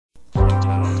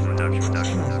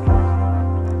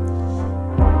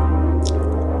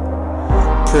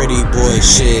pretty boy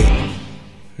shit.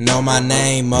 Know my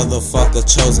name, motherfucker,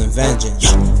 chosen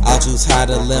vengeance. I'll choose how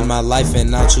to live my life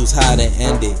and I'll choose how to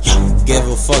end it. Give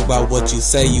a fuck about what you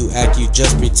say, you act, you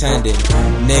just pretending.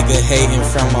 Nigga hating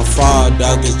from afar,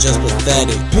 dog, is just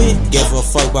pathetic. Give a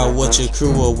fuck about what your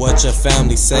crew or what your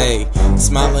family say.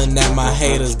 Smiling at my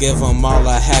haters, give them all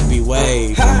a happy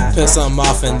wave. Piss them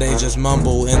off and they just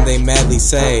mumble and they madly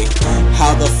say,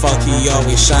 how the fuck he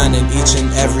always shining each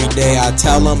and every day. I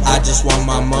tell them I just want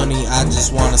my money, I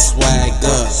just wanna swag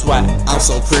up. I'm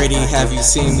so pretty, have you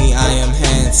seen me? I am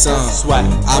handsome.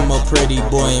 I'm a pretty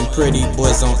boy and pretty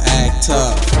boys don't act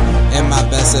tough. And my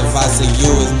best advice to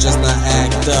you is just not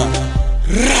act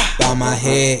up. Bow my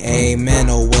head, amen,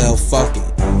 oh well, fuck it.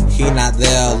 He not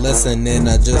there listening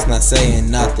or just not saying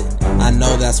nothing. I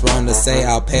know that's wrong to say,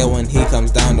 I'll pay when he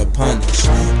comes down to punish.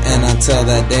 And until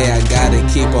that day I gotta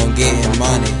keep on getting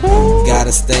money.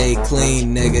 Gotta stay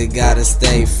clean, nigga, gotta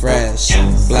stay fresh.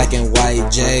 Black and white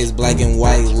J's, black and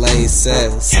white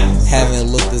laces.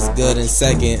 Haven't looked this good in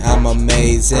second, I'm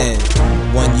amazing.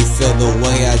 When you feel the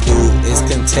way I do, it's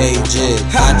contagious.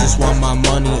 I just want my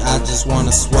money, I just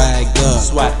wanna swag up.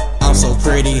 I'm so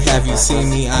pretty, have you seen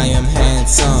me? I am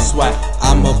handsome.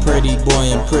 I'm a pretty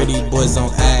boy and pretty boys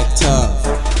don't act tough.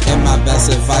 And my best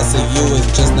advice to you is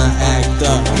just not act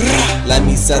up. Let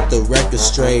me set the record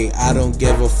straight, I don't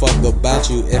give a fuck about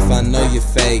you if I know you're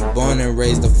fake. Born and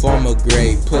raised a former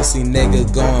grade, pussy nigga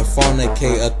going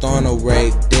fornicate, a thorn or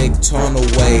rape, dick torn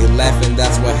away. Laughing,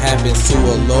 that's what happens to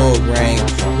a low rain.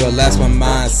 Relax my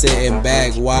mind, sitting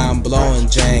back while I'm blowing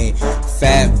Jane.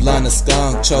 Fat blunt, a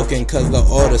skunk choking cause the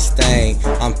order stain.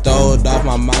 I'm throwed off,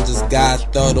 my mind just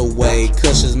got thrown away.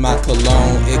 Kush is my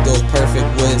cologne, it goes perfect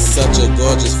with such a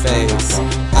gorgeous face.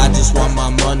 I just want my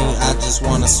money, I just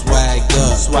wanna swag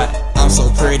up. I'm so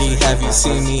pretty, have you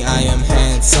seen me? I am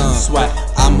handsome.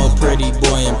 I'm a pretty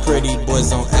boy and pretty boys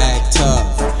don't act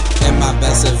tough. And my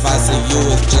best advice to you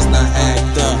is just not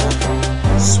act up.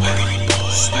 Swaggy boy,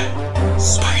 swaggy boy,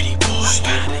 swaggy boy,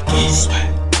 swaggy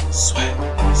boy,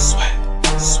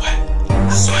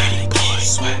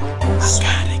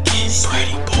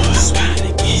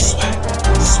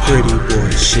 pretty boy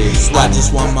shit. I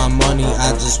just want my money,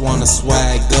 I just wanna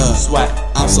swag up.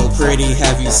 I'm so pretty,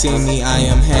 have you seen me? I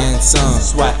am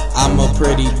handsome. I'm a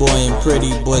pretty boy and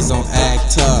pretty boys don't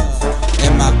act tough.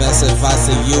 And my best advice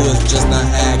to you is just not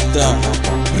act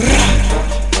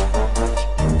up.